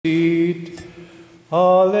Alleluia,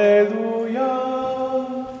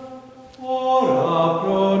 ora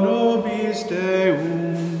pro nobis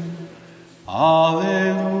Deum,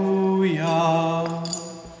 Alleluia.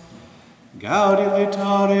 Gaudi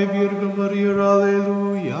laetare Virgo Maria,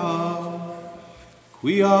 Alleluia,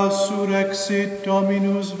 quia surrexit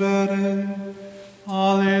Dominus vere,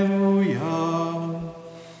 Alleluia.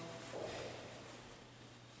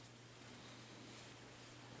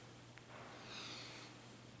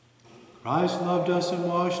 Christ loved us and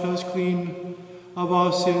washed us clean of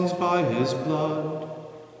our sins by his blood,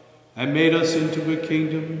 and made us into a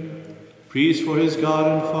kingdom, priests for his God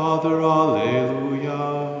and Father.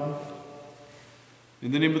 Alleluia.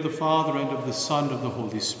 In the name of the Father, and of the Son, and of the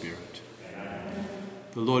Holy Spirit. Amen.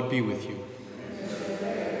 The Lord be with you.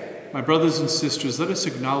 My brothers and sisters, let us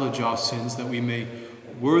acknowledge our sins that we may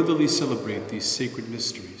worthily celebrate these sacred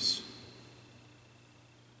mysteries.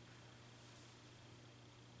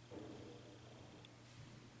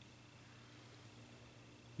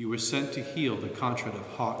 You were sent to heal the contrite of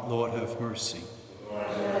heart. Lord, have mercy. Lord,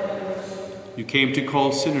 have mercy. You came to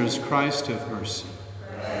call sinners. Christ, have mercy.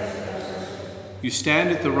 Christ, have mercy. You stand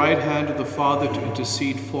at the right hand of the Father to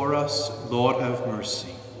intercede for us. Lord, have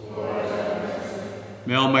mercy. Lord, have mercy.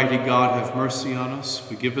 May Almighty God have mercy on us,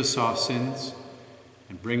 forgive us our sins,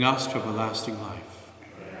 and bring us to everlasting life.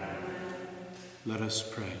 Amen. Let us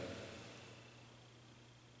pray.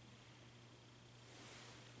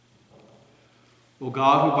 O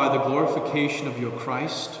God, who by the glorification of your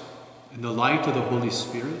Christ and the light of the Holy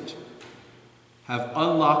Spirit have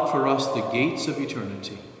unlocked for us the gates of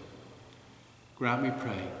eternity, grant, we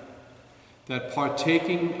pray, that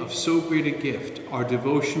partaking of so great a gift, our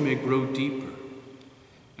devotion may grow deeper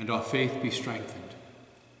and our faith be strengthened.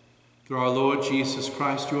 Through our Lord Jesus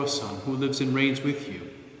Christ, your Son, who lives and reigns with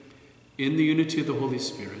you in the unity of the Holy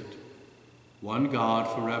Spirit, one God,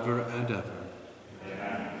 forever and ever.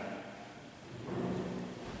 Amen.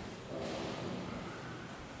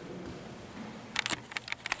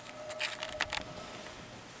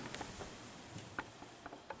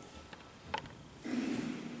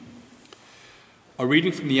 A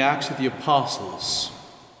reading from the Acts of the Apostles.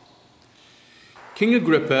 King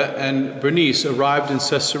Agrippa and Bernice arrived in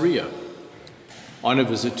Caesarea on a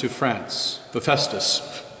visit to France for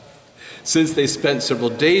Festus. Since they spent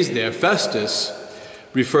several days there, Festus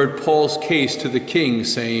referred Paul's case to the king,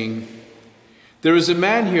 saying, "There is a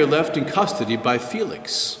man here left in custody by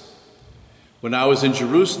Felix. When I was in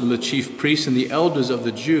Jerusalem, the chief priests and the elders of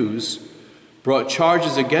the Jews brought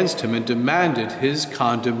charges against him and demanded his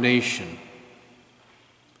condemnation.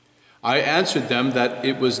 I answered them that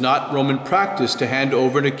it was not Roman practice to hand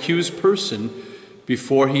over an accused person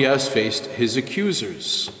before he has faced his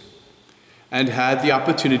accusers and had the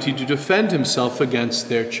opportunity to defend himself against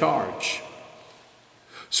their charge.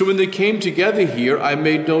 So when they came together here, I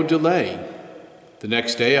made no delay. The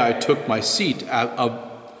next day I took my seat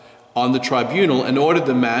on the tribunal and ordered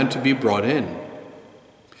the man to be brought in.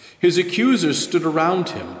 His accusers stood around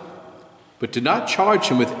him, but did not charge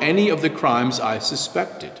him with any of the crimes I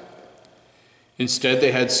suspected. Instead,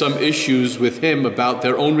 they had some issues with him about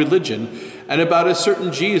their own religion and about a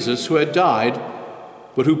certain Jesus who had died,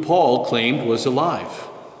 but who Paul claimed was alive.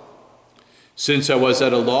 Since I was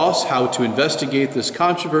at a loss how to investigate this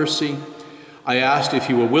controversy, I asked if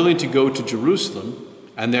he were willing to go to Jerusalem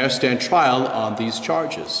and there stand trial on these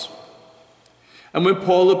charges. And when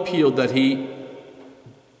Paul appealed that he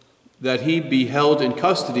be held in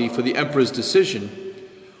custody for the emperor's decision,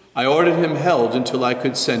 I ordered him held until I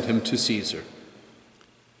could send him to Caesar."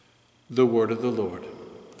 The word of the Lord.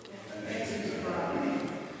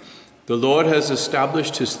 The Lord has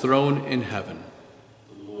established his throne in heaven.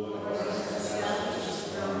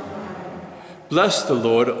 Bless the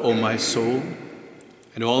Lord, O my soul,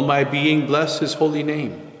 and all my being bless his holy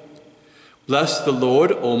name. Bless the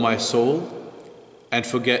Lord, O my soul, and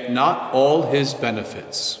forget not all his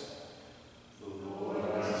benefits.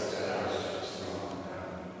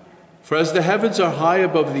 For as the heavens are high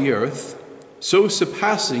above the earth, so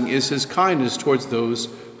surpassing is his kindness towards those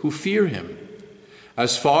who fear him.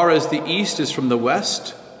 As far as the east is from the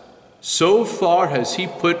west, so far has he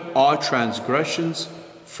put our transgressions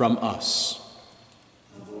from us.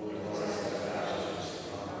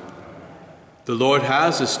 The Lord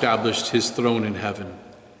has established his throne in heaven,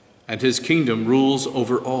 and his kingdom rules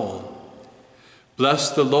over all.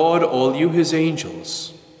 Bless the Lord, all you his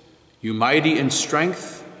angels, you mighty in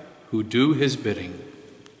strength, who do his bidding.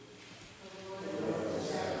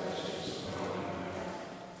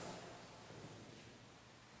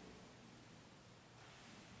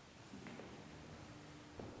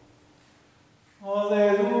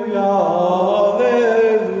 Alleluia,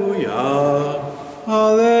 alleluia.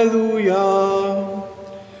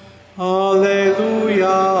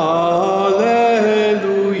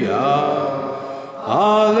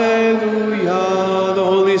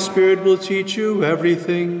 teach you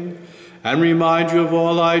everything and remind you of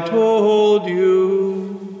all I told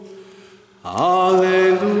you.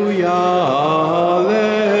 Alleluia,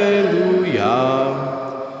 alleluia,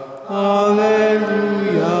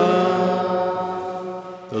 alleluia.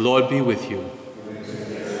 The Lord be with you.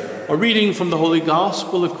 A reading from the Holy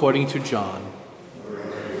Gospel according to John.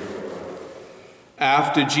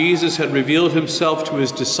 After Jesus had revealed himself to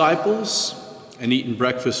his disciples and eaten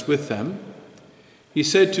breakfast with them, he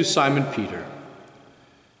said to Simon Peter,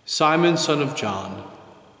 "Simon, son of John,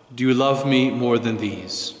 do you love me more than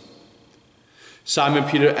these?" Simon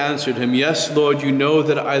Peter answered him, "Yes, Lord, you know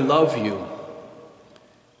that I love you."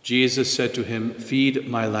 Jesus said to him, "Feed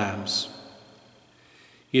my lambs."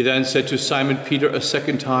 He then said to Simon Peter a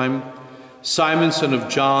second time, "Simon, son of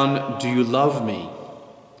John, do you love me?"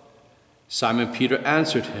 Simon Peter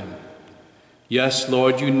answered him, "Yes,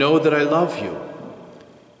 Lord, you know that I love you."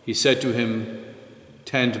 He said to him,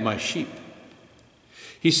 "Tend my sheep."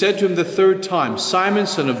 He said to him the third time, "Simon,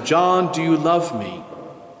 son of John, do you love me?"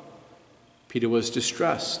 Peter was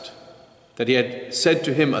distressed that he had said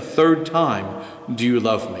to him a third time, "Do you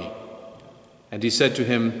love me?" And he said to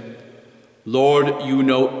him, "Lord, you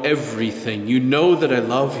know everything. You know that I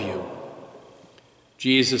love you."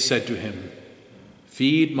 Jesus said to him,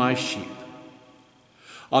 "Feed my sheep.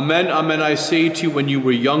 Amen, amen, I say to you, when you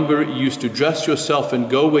were younger, you used to dress yourself and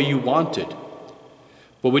go where you wanted.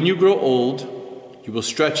 But when you grow old, you will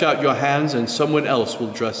stretch out your hands and someone else will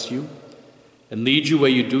dress you and lead you where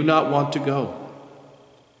you do not want to go."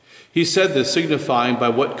 He said this, signifying by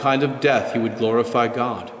what kind of death he would glorify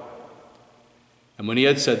God. And when he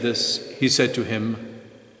had said this, he said to him,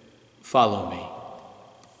 "Follow me."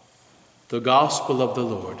 The Gospel of the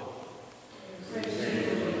Lord.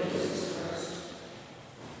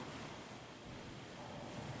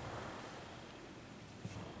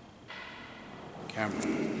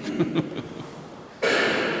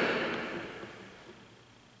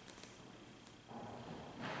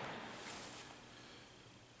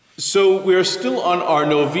 So we're still on our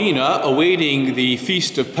novena, awaiting the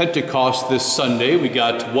Feast of Pentecost this Sunday. We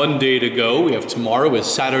got one day to go. We have tomorrow is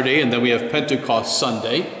Saturday, and then we have Pentecost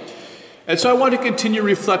Sunday. And so I want to continue to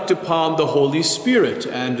reflect upon the Holy Spirit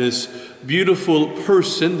and this beautiful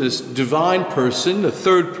person, this divine person, the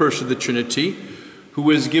third person of the Trinity, who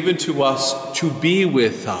is given to us to be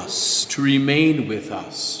with us, to remain with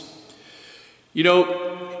us. You know,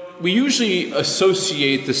 we usually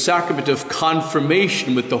associate the Sacrament of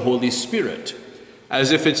Confirmation with the Holy Spirit,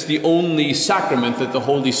 as if it's the only sacrament that the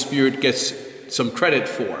Holy Spirit gets some credit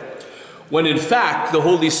for, when in fact the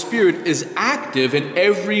Holy Spirit is active in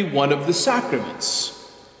every one of the sacraments.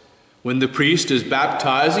 When the priest is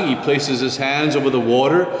baptizing, he places his hands over the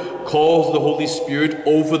water, calls the Holy Spirit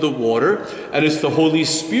over the water, and it's the Holy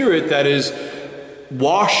Spirit that is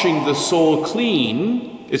washing the soul clean.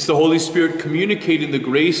 It's the Holy Spirit communicating the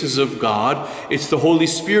graces of God. It's the Holy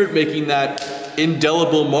Spirit making that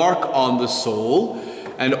indelible mark on the soul.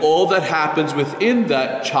 And all that happens within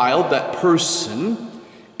that child, that person,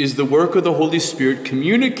 is the work of the Holy Spirit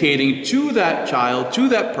communicating to that child, to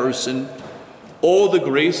that person, all the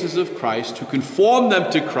graces of Christ, to conform them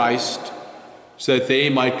to Christ so that they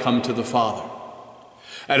might come to the Father.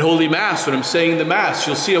 At Holy Mass, when I'm saying the Mass,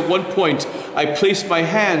 you'll see at one point I place my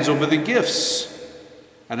hands over the gifts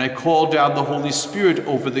and I call down the Holy Spirit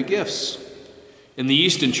over the gifts. In the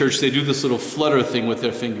Eastern Church, they do this little flutter thing with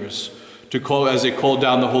their fingers to call, as they call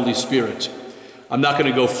down the Holy Spirit. I'm not going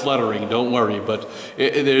to go fluttering, don't worry, but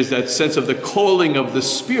there's that sense of the calling of the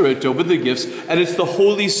Spirit over the gifts, and it's the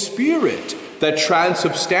Holy Spirit that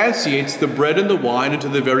transubstantiates the bread and the wine into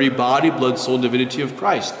the very body, blood, soul, and divinity of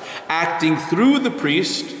Christ, acting through the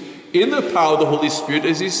priest in the power of the Holy Spirit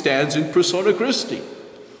as he stands in persona Christi,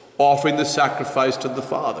 offering the sacrifice to the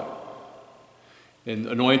Father. In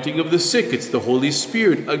anointing of the sick, it's the Holy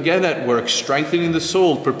Spirit again at work, strengthening the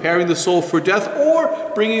soul, preparing the soul for death,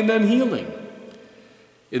 or bringing them healing.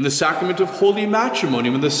 In the sacrament of holy matrimony,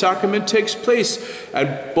 when the sacrament takes place,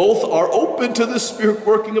 and both are open to the Spirit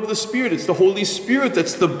working of the Spirit, it's the Holy Spirit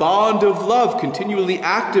that's the bond of love, continually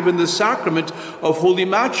active in the sacrament of holy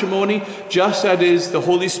matrimony, just as is the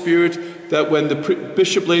Holy Spirit that when the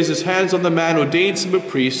bishop lays his hands on the man, ordains him a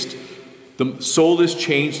priest, the soul is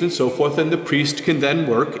changed and so forth, and the priest can then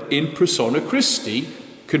work in persona Christi,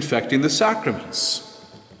 confecting the sacraments.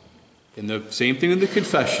 In the same thing in the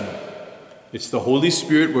confessional. It's the Holy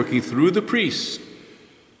Spirit working through the priest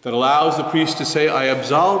that allows the priest to say, "I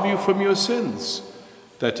absolve you from your sins."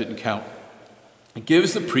 That didn't count. It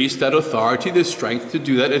gives the priest that authority, the strength to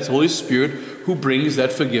do that. It's the Holy Spirit who brings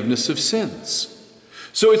that forgiveness of sins.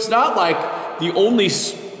 So it's not like the only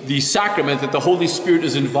the sacrament that the Holy Spirit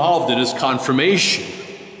is involved in is confirmation.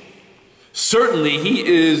 Certainly he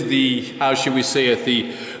is the, how should we say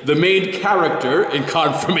it, the main character in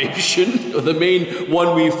confirmation, or the main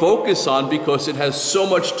one we focus on, because it has so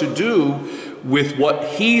much to do with what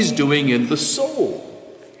he's doing in the soul.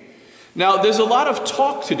 Now, there's a lot of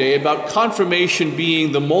talk today about confirmation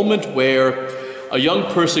being the moment where a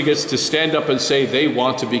young person gets to stand up and say they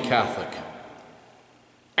want to be Catholic.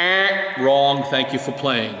 Wrong, thank you for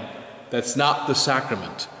playing. That's not the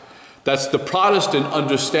sacrament. That's the Protestant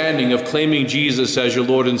understanding of claiming Jesus as your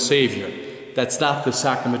Lord and Savior. That's not the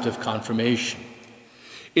sacrament of confirmation.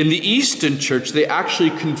 In the Eastern Church, they actually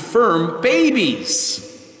confirm babies.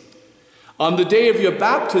 On the day of your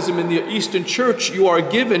baptism in the Eastern Church, you are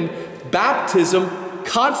given baptism,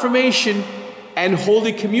 confirmation, and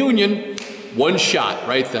Holy Communion, one shot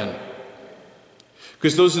right then.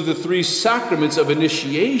 Because those are the three sacraments of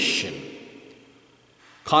initiation.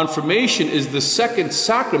 Confirmation is the second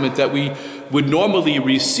sacrament that we would normally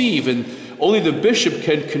receive, and only the bishop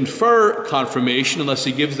can confer confirmation unless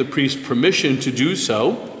he gives the priest permission to do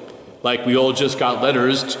so. Like we all just got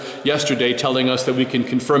letters yesterday telling us that we can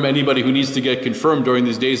confirm anybody who needs to get confirmed during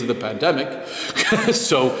these days of the pandemic.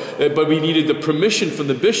 But we needed the permission from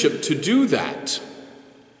the bishop to do that.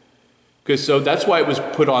 So that's why it was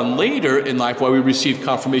put on later in life, why we received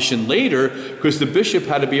confirmation later, because the bishop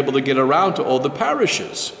had to be able to get around to all the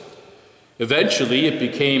parishes. Eventually, it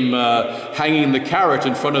became hanging the carrot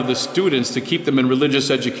in front of the students to keep them in religious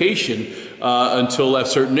education until a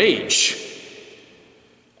certain age.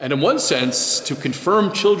 And in one sense, to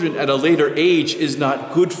confirm children at a later age is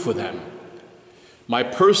not good for them. My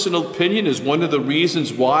personal opinion is one of the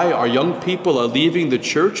reasons why our young people are leaving the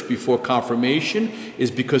church before confirmation is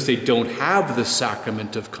because they don't have the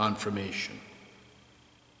sacrament of confirmation.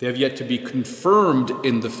 They have yet to be confirmed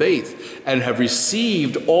in the faith and have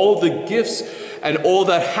received all the gifts and all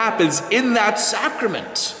that happens in that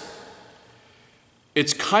sacrament.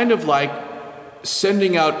 It's kind of like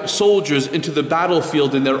sending out soldiers into the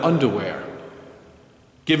battlefield in their underwear,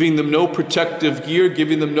 giving them no protective gear,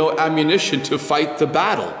 giving them no ammunition to fight the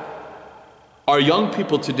battle. Our young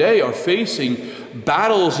people today are facing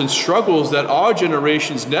battles and struggles that our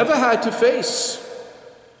generations never had to face.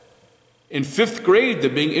 In 5th grade, they're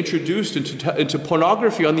being introduced into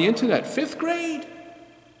pornography on the internet. 5th grade.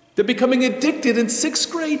 They're becoming addicted in 6th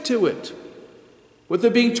grade to it. What they're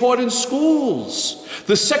being taught in schools,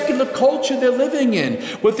 the secular culture they're living in,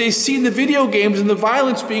 what they see in the video games and the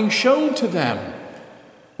violence being shown to them,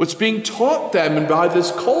 what's being taught them by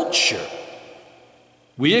this culture.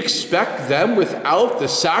 We expect them without the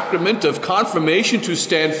sacrament of confirmation to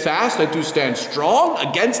stand fast and to stand strong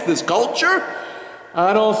against this culture?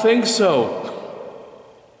 I don't think so.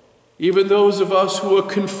 Even those of us who are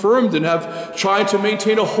confirmed and have tried to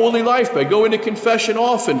maintain a holy life by going to confession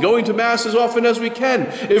often, going to Mass as often as we can,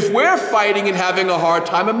 if we're fighting and having a hard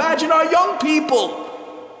time, imagine our young people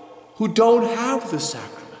who don't have the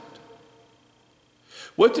sacrament.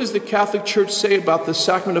 What does the Catholic Church say about the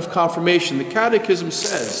sacrament of confirmation? The Catechism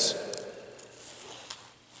says,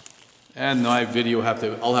 and my video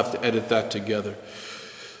I'll have to edit that together.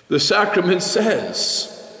 The sacrament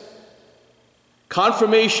says,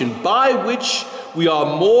 confirmation, by which we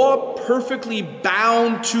are more perfectly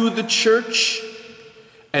bound to the Church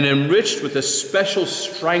and enriched with a special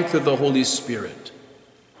strength of the Holy Spirit.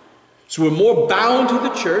 So we're more bound to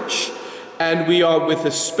the Church, and we are with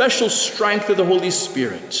a special strength of the Holy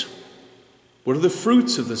Spirit. What are the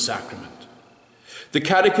fruits of the sacrament? The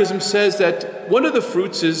Catechism says that one of the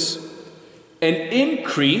fruits is an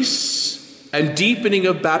increase and deepening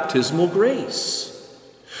of baptismal grace.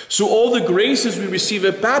 So all the graces we receive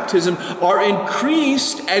at baptism are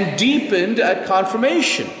increased and deepened at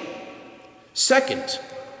confirmation. Second,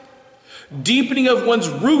 deepening of one's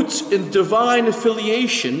roots in divine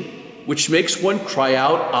affiliation, which makes one cry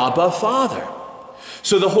out, Abba, Father.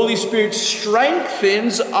 So the Holy Spirit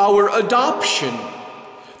strengthens our adoption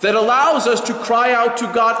that allows us to cry out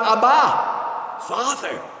to God, Abba,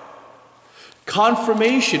 Father.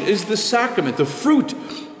 Confirmation is the sacrament, the fruit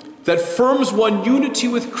that firms one unity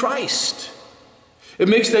with Christ. It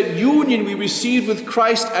makes that union we receive with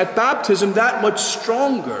Christ at baptism that much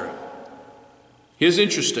stronger. Here's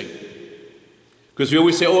interesting, because we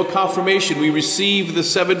always say, oh, at confirmation, we receive the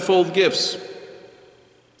sevenfold gifts.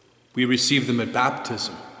 We receive them at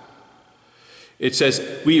baptism. It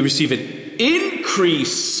says we receive an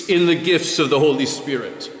increase in the gifts of the Holy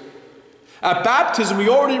Spirit. At baptism, we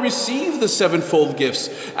already receive the sevenfold gifts.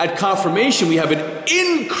 At confirmation, we have an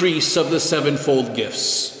increase of the sevenfold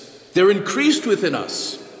gifts. They're increased within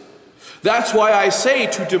us. That's why I say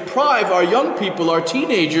to deprive our young people, our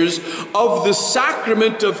teenagers, of the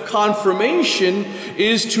sacrament of confirmation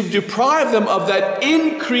is to deprive them of that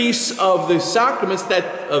increase of the sacraments,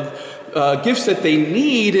 of gifts that they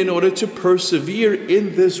need in order to persevere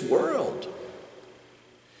in this world.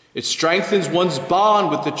 It strengthens one's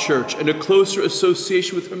bond with the church and a closer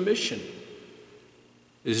association with her mission.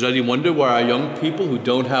 Is it any wonder why our young people who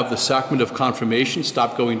don't have the sacrament of confirmation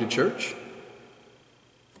stop going to church?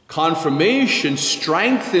 Confirmation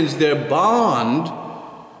strengthens their bond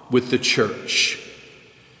with the church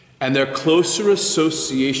and their closer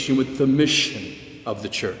association with the mission of the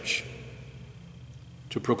church,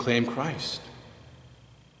 to proclaim Christ.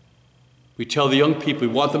 We tell the young people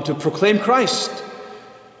we want them to proclaim Christ,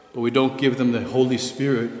 but we don't give them the Holy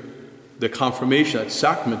Spirit, the confirmation, that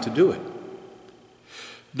sacrament to do it.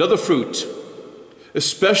 Another fruit, a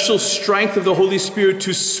special strength of the Holy Spirit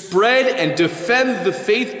to spread and defend the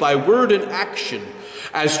faith by word and action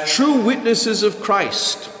as true witnesses of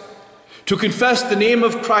Christ, to confess the name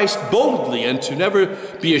of Christ boldly and to never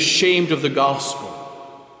be ashamed of the gospel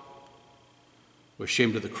or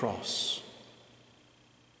ashamed of the cross.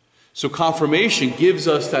 So confirmation gives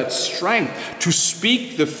us that strength to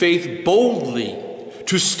speak the faith boldly,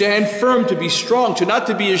 to stand firm, to be strong, to not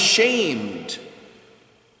to be ashamed.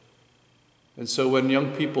 And so when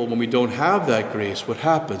young people, when we don't have that grace, what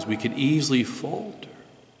happens? We can easily falter.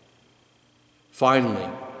 Finally,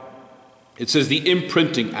 it says the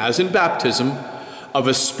imprinting, as in baptism, of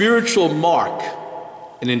a spiritual mark,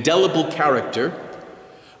 an indelible character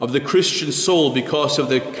of the Christian soul. Because of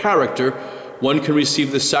the character, one can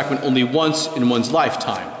receive the sacrament only once in one's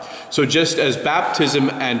lifetime. So just as baptism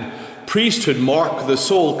and priesthood mark the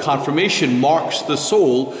soul, confirmation marks the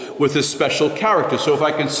soul with a special character. So if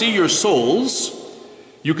I can see your souls,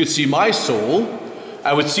 you could see my soul.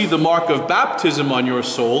 I would see the mark of baptism on your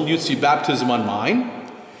soul. You'd see baptism on mine.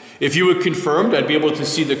 If you were confirmed, I'd be able to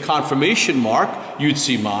see the confirmation mark. You'd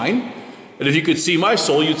see mine. And if you could see my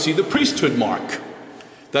soul, you'd see the priesthood mark.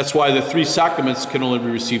 That's why the 3 sacraments can only be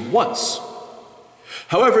received once.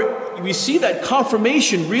 However, we see that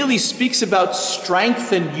confirmation really speaks about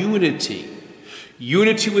strength and unity.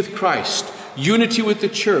 Unity with Christ, unity with the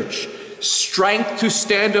church, strength to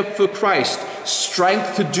stand up for Christ,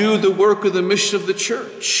 strength to do the work of the mission of the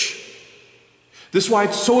church. This is why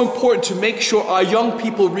it's so important to make sure our young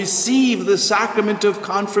people receive the sacrament of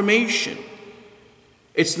confirmation.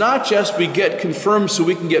 It's not just we get confirmed so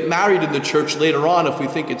we can get married in the church later on if we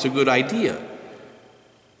think it's a good idea.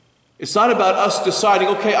 It's not about us deciding,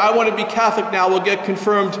 okay, I want to be Catholic now, we'll get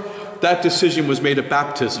confirmed. That decision was made at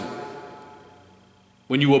baptism,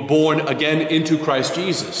 when you were born again into Christ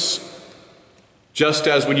Jesus. Just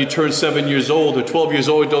as when you turn 7 years old or 12 years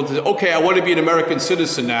old, don't say, okay, I want to be an American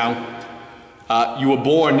citizen now. You were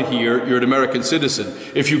born here, you're an American citizen.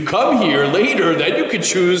 If you come here later, then you can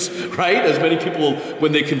choose, right? As many people,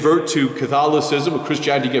 when they convert to Catholicism or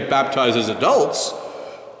Christianity, get baptized as adults.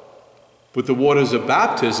 With the waters of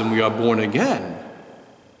baptism, we are born again.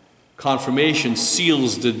 Confirmation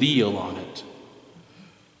seals the deal on it.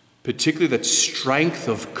 Particularly that strength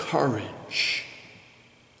of courage.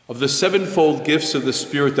 Of the 7-fold gifts of the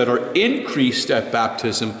Spirit that are increased at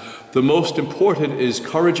baptism, the most important is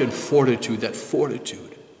courage and fortitude,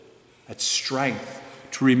 that strength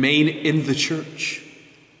to remain in the church,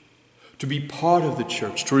 to be part of the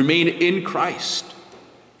church, to remain in Christ,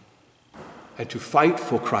 and to fight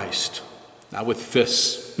for Christ. Not with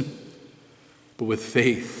fists, but with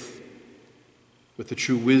faith, with the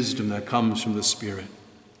true wisdom that comes from the Spirit.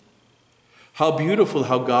 How beautiful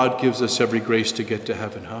how God gives us every grace to get to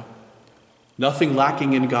heaven, huh? Nothing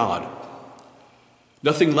lacking in God.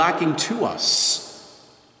 Nothing lacking to us.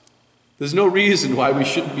 There's no reason why we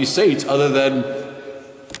shouldn't be saints other than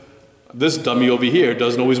this dummy over here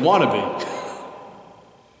doesn't always want to be.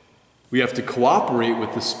 We have to cooperate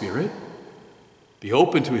with the Spirit. Be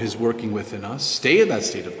open to his working within us. Stay in that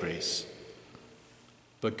state of grace.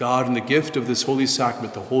 But God, in the gift of this Holy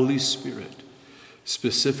Sacrament, the Holy Spirit,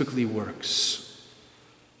 specifically works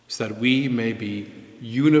so that we may be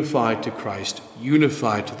unified to Christ,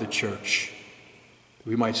 unified to the church.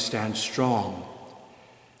 We might stand strong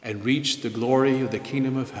and reach the glory of the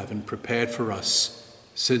kingdom of heaven prepared for us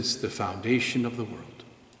since the foundation of the world.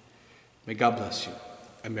 May God bless you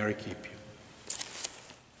and Mary keep you.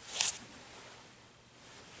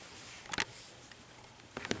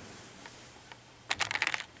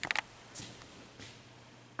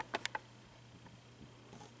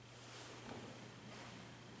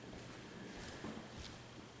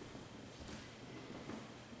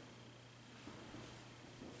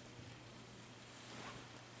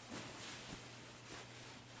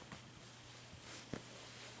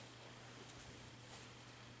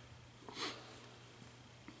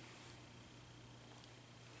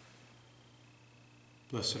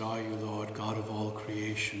 Blessed are you, Lord, God of all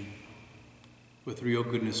creation. For through your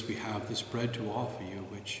goodness we have this bread to offer you,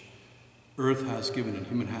 which earth has given and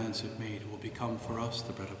human hands have made. It will become for us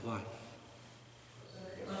the bread of life.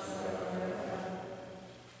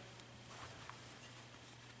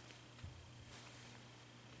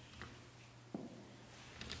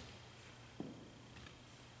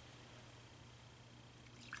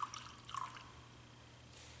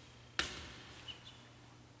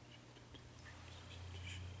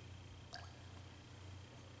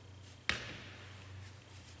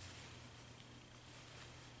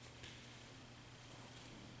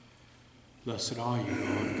 Blessed are you,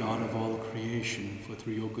 Lord, God of all creation, for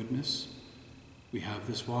through your goodness we have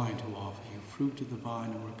this wine to offer you, fruit of the vine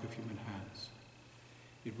and work of human hands.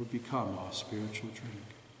 It will become our spiritual drink.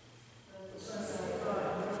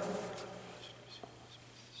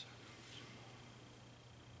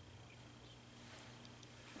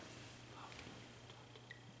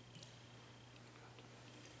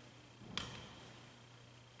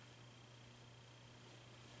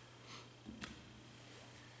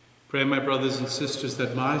 Pray, my brothers and sisters,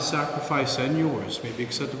 that my sacrifice and yours may be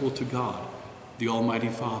acceptable to God, the Almighty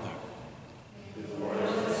Father.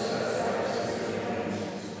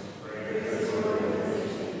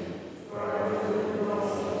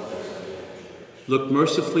 Look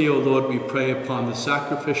mercifully, O Lord, we pray, upon the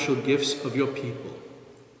sacrificial gifts of your people,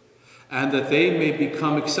 and that they may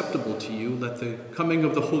become acceptable to you. Let the coming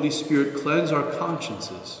of the Holy Spirit cleanse our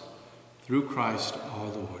consciences through Christ our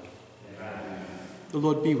Lord. Amen. The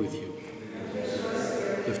Lord be with you.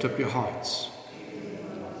 Lift up your hearts.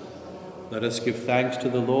 Let us give thanks to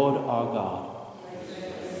the Lord our God.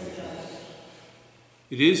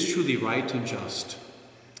 It is truly right and just,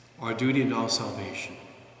 our duty and our salvation,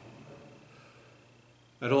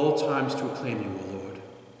 at all times to acclaim you, O Lord,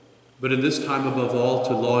 but in this time above all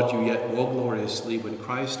to laud you yet more gloriously when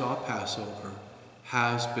Christ our Passover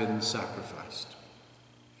has been sacrificed.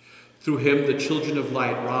 Through him the children of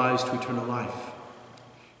light rise to eternal life,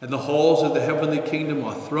 and the halls of the heavenly kingdom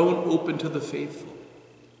are thrown open to the faithful.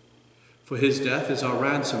 For his death is our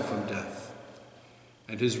ransom from death,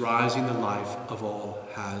 and his rising the life of all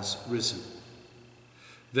has risen.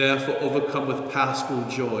 Therefore, overcome with paschal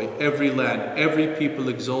joy, every land, every people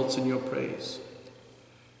exults in your praise.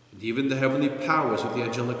 And even the heavenly powers with the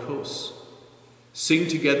angelic hosts sing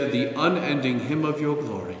together the unending hymn of your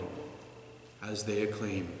glory as they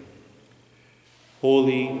acclaim,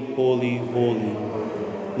 Holy, holy, holy,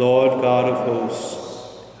 Lord God of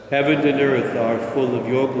hosts, heaven and earth are full of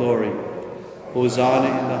your glory. Hosanna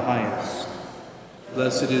in the highest.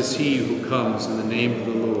 Blessed is he who comes in the name of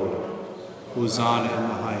the Lord. Hosanna in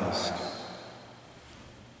the highest.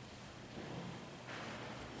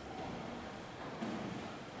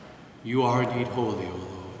 You are indeed holy, O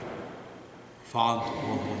Lord, font of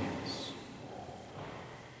all holiness.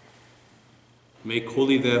 Make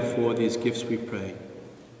holy, therefore, these gifts, we pray,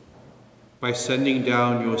 by sending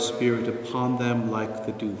down your Spirit upon them like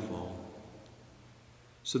the dewfall,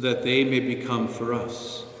 so that they may become for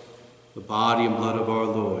us the body and blood of our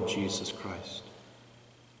Lord Jesus Christ.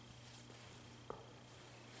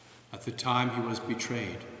 At the time he was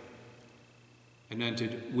betrayed and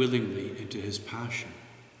entered willingly into his passion,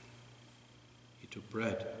 he took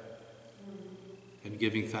bread and,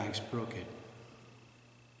 giving thanks, broke it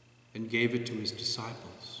and gave it to his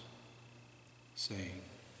disciples, saying,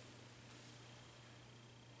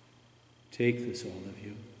 Take this, all of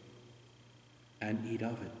you, and eat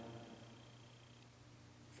of it,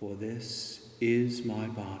 for this is my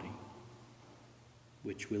body,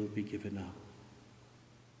 which will be given up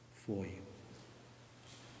for you.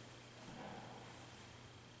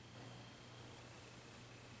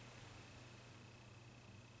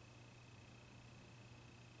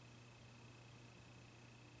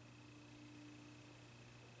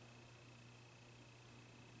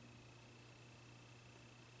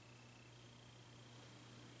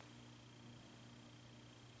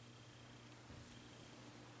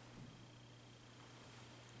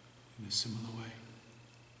 In a similar way,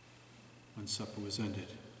 when supper was ended,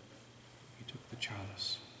 he took the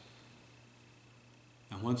chalice,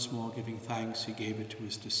 and once more giving thanks, he gave it to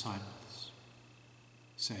his disciples,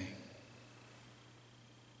 saying,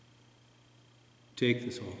 Take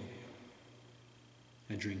this, all of you,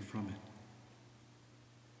 and drink from it.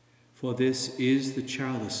 For this is the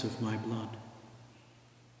chalice of my blood,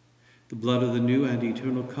 the blood of the new and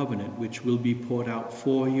eternal covenant, which will be poured out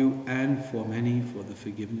for you and for many for the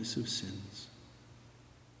forgiveness of sins.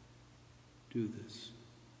 Do this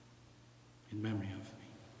in memory of me.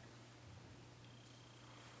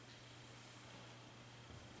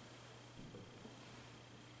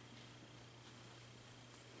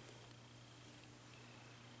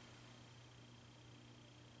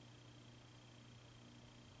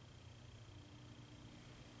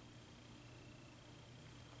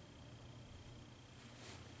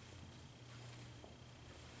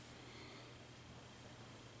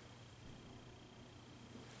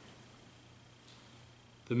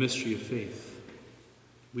 The mystery of faith.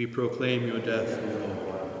 We proclaim your death, O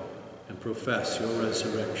Lord, and profess your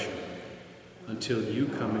resurrection until you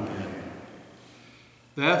come again.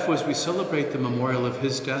 Therefore, as we celebrate the memorial of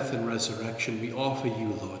his death and resurrection, we offer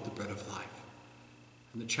you, Lord, the bread of life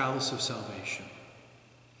and the chalice of salvation,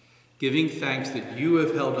 giving thanks that you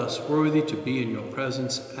have held us worthy to be in your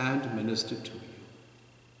presence and minister to you.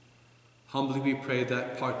 Humbly we pray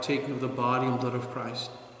that, partaking of the body and blood of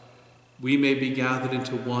Christ, we may be gathered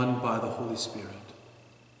into one by the Holy Spirit.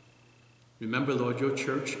 Remember, Lord, your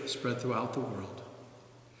church spread throughout the world,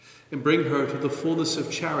 and bring her to the fullness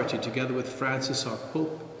of charity, together with Francis, our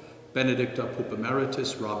Pope, Benedict, our Pope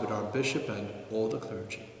Emeritus, Robert, our Bishop, and all the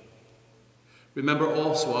clergy. Remember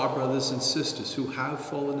also our brothers and sisters who have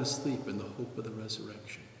fallen asleep in the hope of the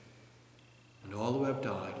resurrection, and all who have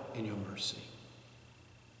died in your mercy.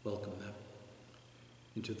 Welcome them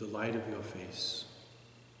into the light of your face.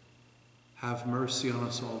 Have mercy on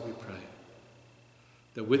us all, we pray,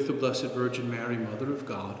 that with the Blessed Virgin Mary, Mother of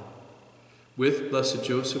God, with blessed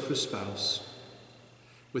Joseph, her spouse,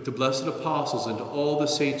 with the blessed apostles and all the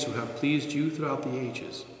saints who have pleased you throughout the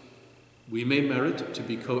ages, we may merit to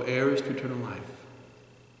be co-heirs to eternal life.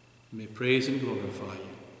 We may praise and glorify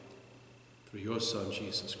you through your Son,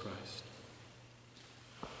 Jesus Christ.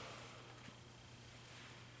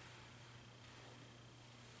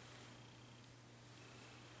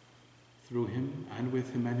 Through him, and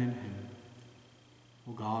with him, and in him,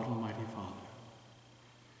 O God, Almighty Father,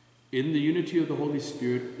 in the unity of the Holy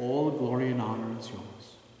Spirit, all glory and honor is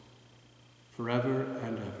yours, forever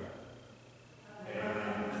and ever.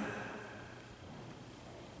 Amen.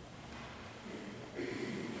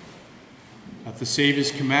 At the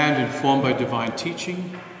Savior's command, informed by divine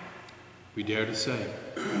teaching, we dare to say,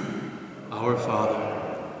 Our Father,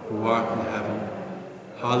 who art in heaven,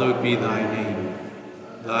 hallowed be thy name.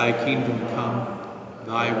 Thy kingdom come,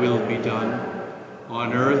 thy will be done,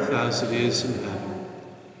 on earth as it is in heaven.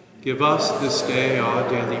 Give us this day our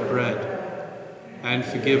daily bread, and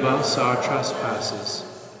forgive us our trespasses,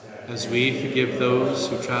 as we forgive those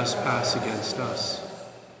who trespass against us.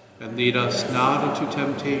 And lead us not into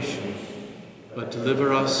temptation, but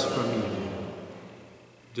deliver us from evil.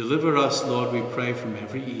 Deliver us, Lord, we pray, from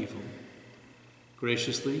every evil.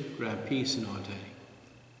 Graciously grant peace in our day,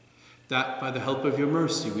 that by the help of your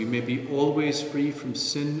mercy we may be always free from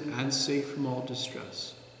sin and safe from all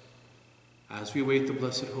distress, as we await the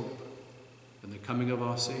blessed hope and the coming of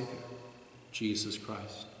our Savior, Jesus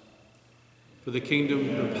Christ. For the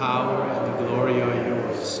kingdom, the power, and the glory are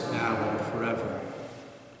yours, now and forever.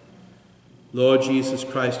 Lord Jesus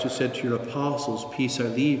Christ, who said to your apostles, Peace I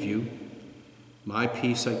leave you, my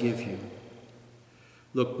peace I give you.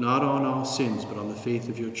 Look not on our sins, but on the faith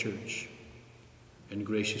of your church, and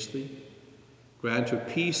graciously grant her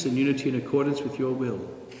peace and unity in accordance with your will,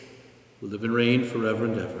 who live and reign forever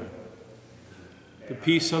and ever. The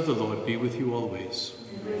peace of the Lord be with you always.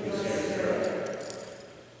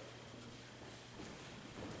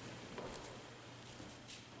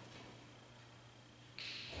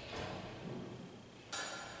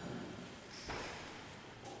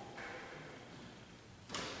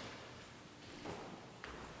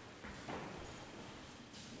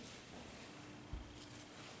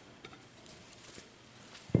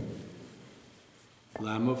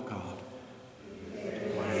 Lamb of God,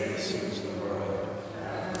 take away the sins of the world,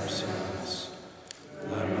 have mercy on us.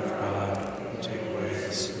 Lamb of God, who take away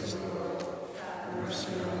the sins of the world, have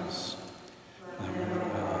mercy on us. Lamb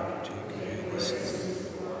of God, who take away the sins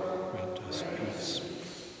of the world, grant us peace.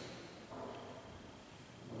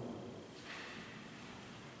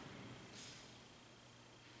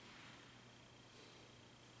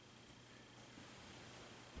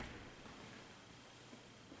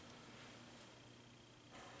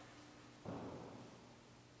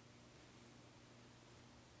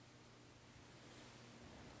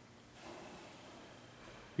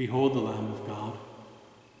 Behold the Lamb of God.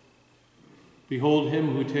 Behold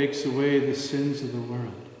him who takes away the sins of the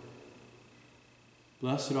world.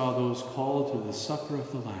 Blessed are those called to the supper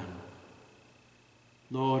of the Lamb.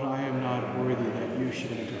 Lord, I am not worthy that you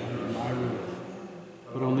should enter under my roof,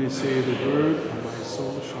 but only say the word, and my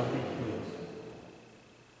soul shall be healed.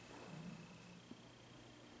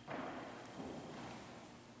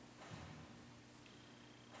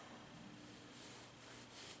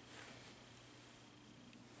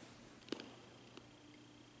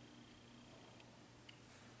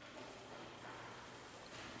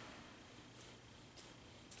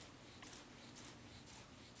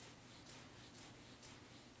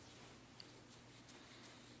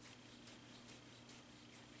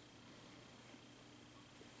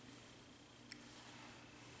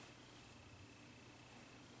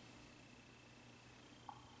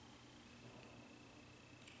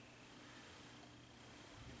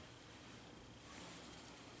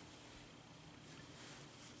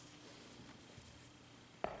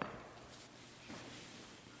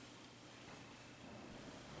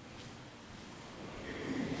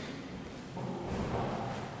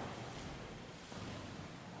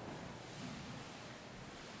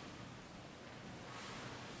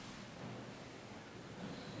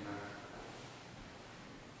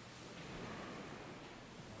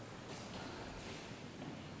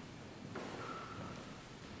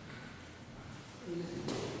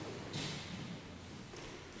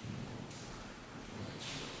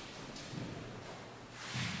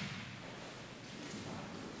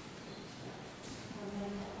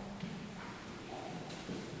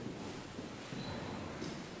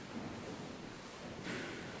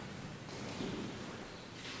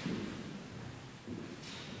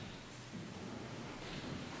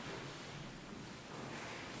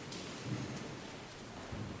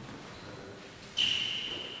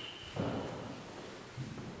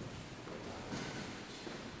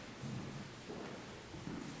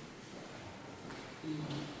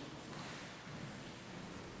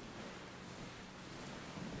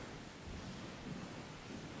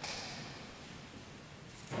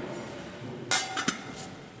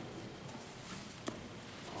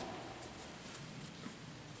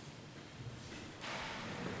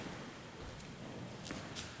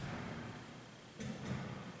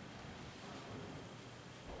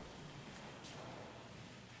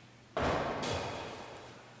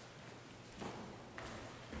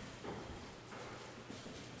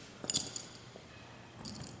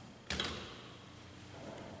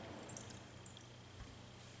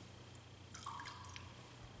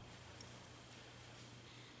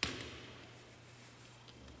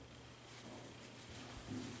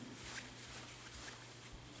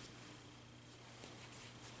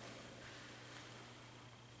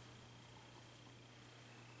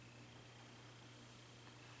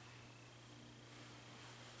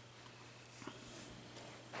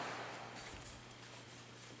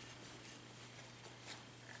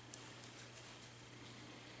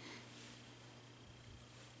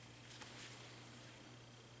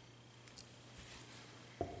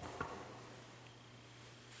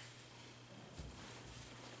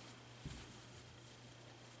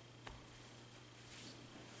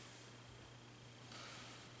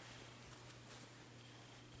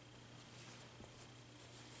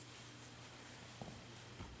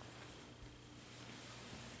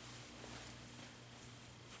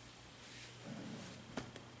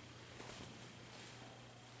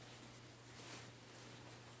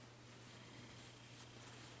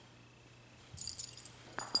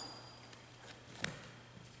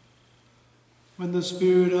 When the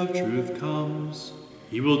Spirit of truth comes,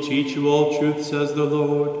 he will teach you all truth, says the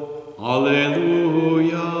Lord.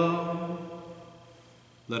 Alleluia.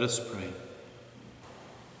 Let us pray.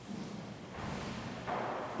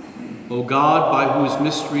 O God, by whose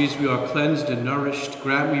mysteries we are cleansed and nourished,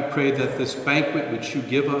 grant, we pray, that this banquet which you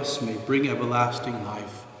give us may bring everlasting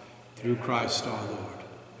life through Christ our Lord.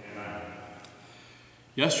 Amen.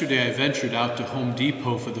 Yesterday I ventured out to Home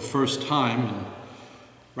Depot for the first time and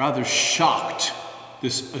rather shocked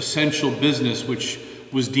this essential business which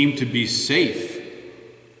was deemed to be safe.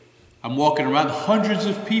 I'm walking around, hundreds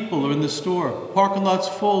of people are in the store, parking lot's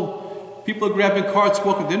full. People are grabbing carts,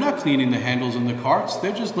 walking. They're not cleaning the handles on the carts.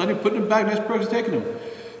 They're just putting them back, next person's taking them.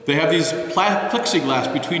 They have these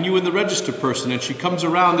plexiglass between you and the register person, and she comes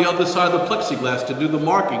around the other side of the plexiglass to do the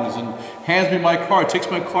markings and hands me my card, takes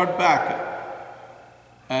my card back.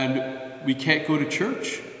 And we can't go to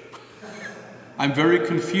church. I'm very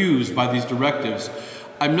confused by these directives.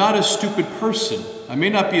 I'm not a stupid person. I may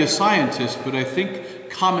not be a scientist, but I think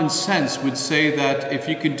common sense would say that if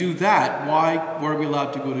you can do that, why were we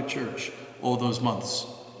allowed to go to church all those months?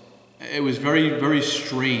 It was very, very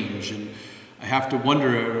strange, and I have to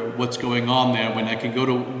wonder what's going on there when I can go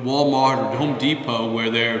to Walmart or Home Depot where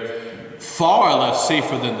they're far less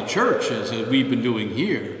safer than the church, as we've been doing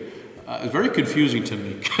here. It's very confusing to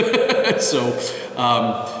me. So,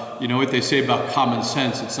 you know what they say about common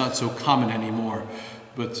sense, it's not so common anymore.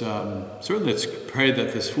 But certainly let's pray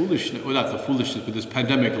that this foolishness, well, not the foolishness, but this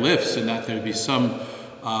pandemic lifts, and that there be some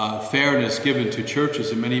fairness given to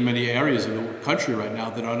churches in many, many areas of the country right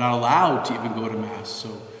now that are not allowed to even go to Mass.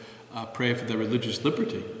 So pray for their religious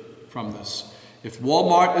liberty from this. If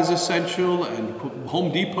Walmart is essential and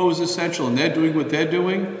Home Depot is essential and they're doing what they're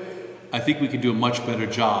doing, I think we can do a much better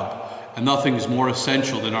job. And nothing is more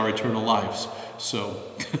essential than our eternal lives. So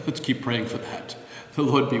let's keep praying for that. The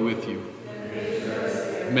Lord be with you.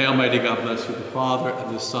 May Almighty God bless you, the Father,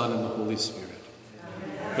 and the Son, and the Holy Spirit.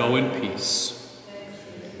 Go in peace.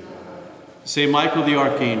 Saint Michael the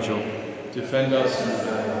Archangel, defend us in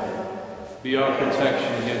battle. Be our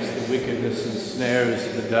protection against the wickedness and snares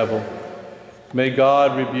of the devil. May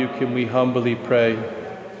God rebuke him, we humbly pray.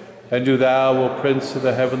 And do thou, O Prince of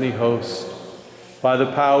the heavenly host, by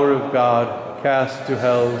the power of God, cast to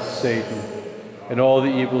hell Satan and all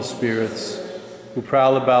the evil spirits who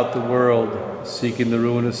prowl about the world, seeking the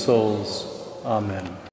ruin of souls. Amen.